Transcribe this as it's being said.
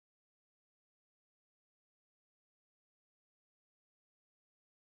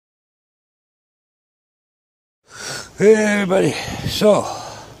Hey everybody, so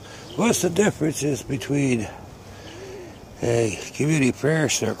what's the differences between a community prayer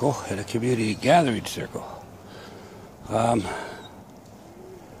circle and a community gathering circle? Well,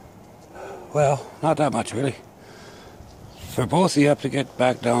 not that much really. For both you have to get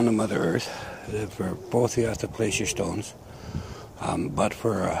back down to Mother Earth. For both you have to place your stones. But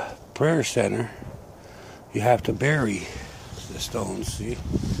for a prayer center, you have to bury the stones, see?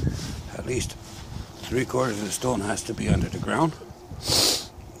 At least 3/4 of the stone has to be under the ground,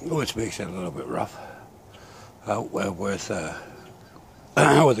 which makes it a little bit rough. With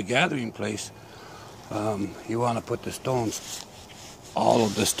a gathering place, you want to put the stones, all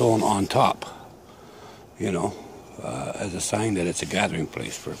of the stone on top, as a sign that it's a gathering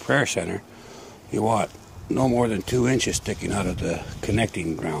place. For a prayer center, you want no more than 2 inches sticking out of the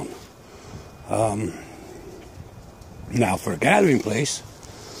connecting ground. Now, for a gathering place,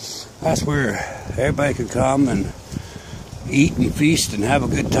 that's where everybody can come and eat and feast and have a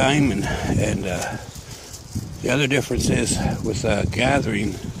good time. And the other difference is with a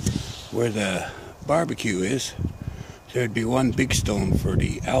gathering where the barbecue is, there'd be one big stone for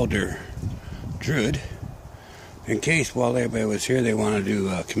the elder druid. In case while everybody was here they want to do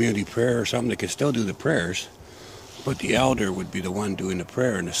a community prayer or something, they could still do the prayers, but the elder would be the one doing the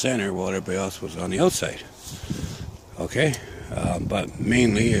prayer in the center while everybody else was on the outside. Okay? But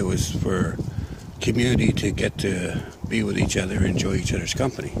mainly it was for community to get to be with each other, enjoy each other's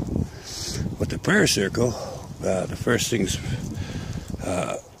company. With the prayer circle, the first things,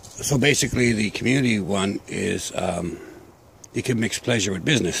 so basically the community one is, you can mix pleasure with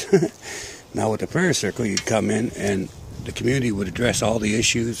business. Now with the prayer circle, you'd come in and the community would address all the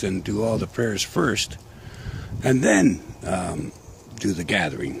issues and do all the prayers first, and then do the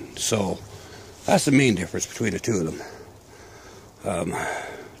gathering. So that's the main difference between the two of them.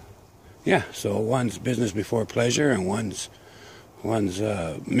 Yeah, so one's business before pleasure and one's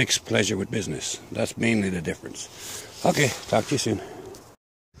mixed pleasure with business. That's mainly the difference. Okay, talk to you soon.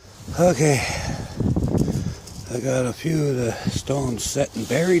 Okay, I got a few of the stones set and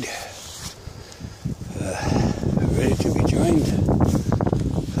buried, ready to be joined.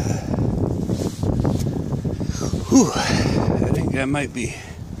 Whew, I think that might be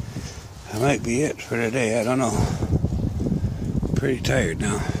it for today. I don't know. Pretty tired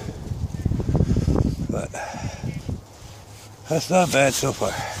now, but that's not bad so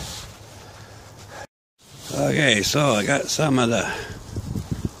far. Okay, so I got some of the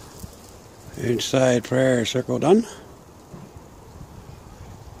inside prayer circle done.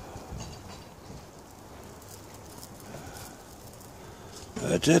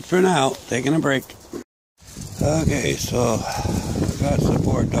 That's it for now. Taking a break. Okay, so I got some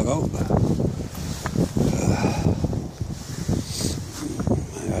more dug out.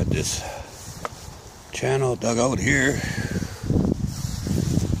 This channel dug out here,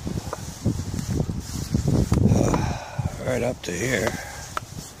 right up to here.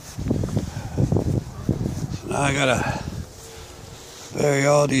 So now I gotta bury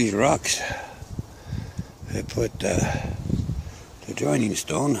all these rocks. I put the joining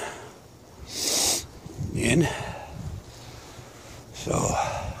stone in. So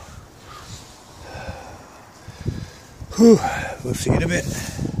we'll see in a bit.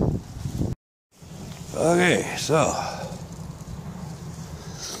 Okay, so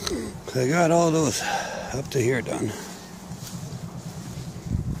I got all those up to here done,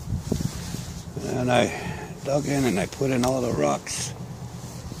 and I dug in and I put in all the rocks.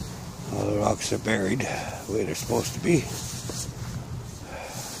 All the rocks are buried the way they're supposed to be.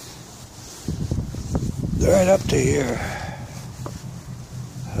 They're right up to here,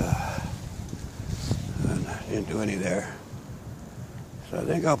 and I didn't do any there. So I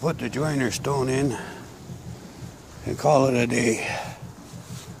think I'll put the joiner stone in and call it a day.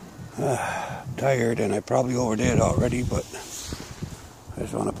 Tired, and I probably overdid already, but I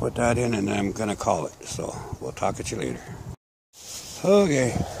just want to put that in and I'm going to call it. So we'll talk at you later.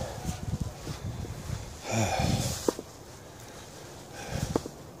 Okay.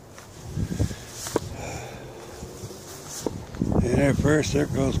 And our first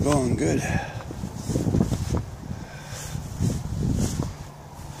circle's going good.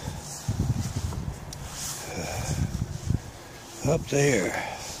 Up there,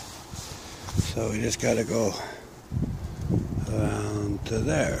 so we just got to go around to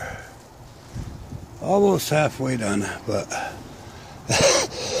there. Almost halfway done, but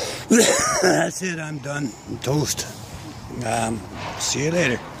that's it. I'm done. I'm toast. See you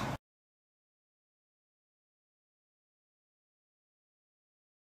later.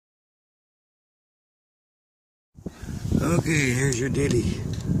 Okay, here's your daily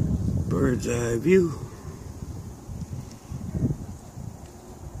bird's eye view.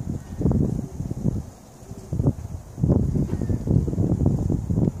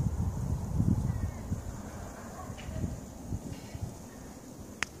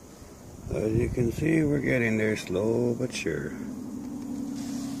 As you can see, we're getting there slow but sure.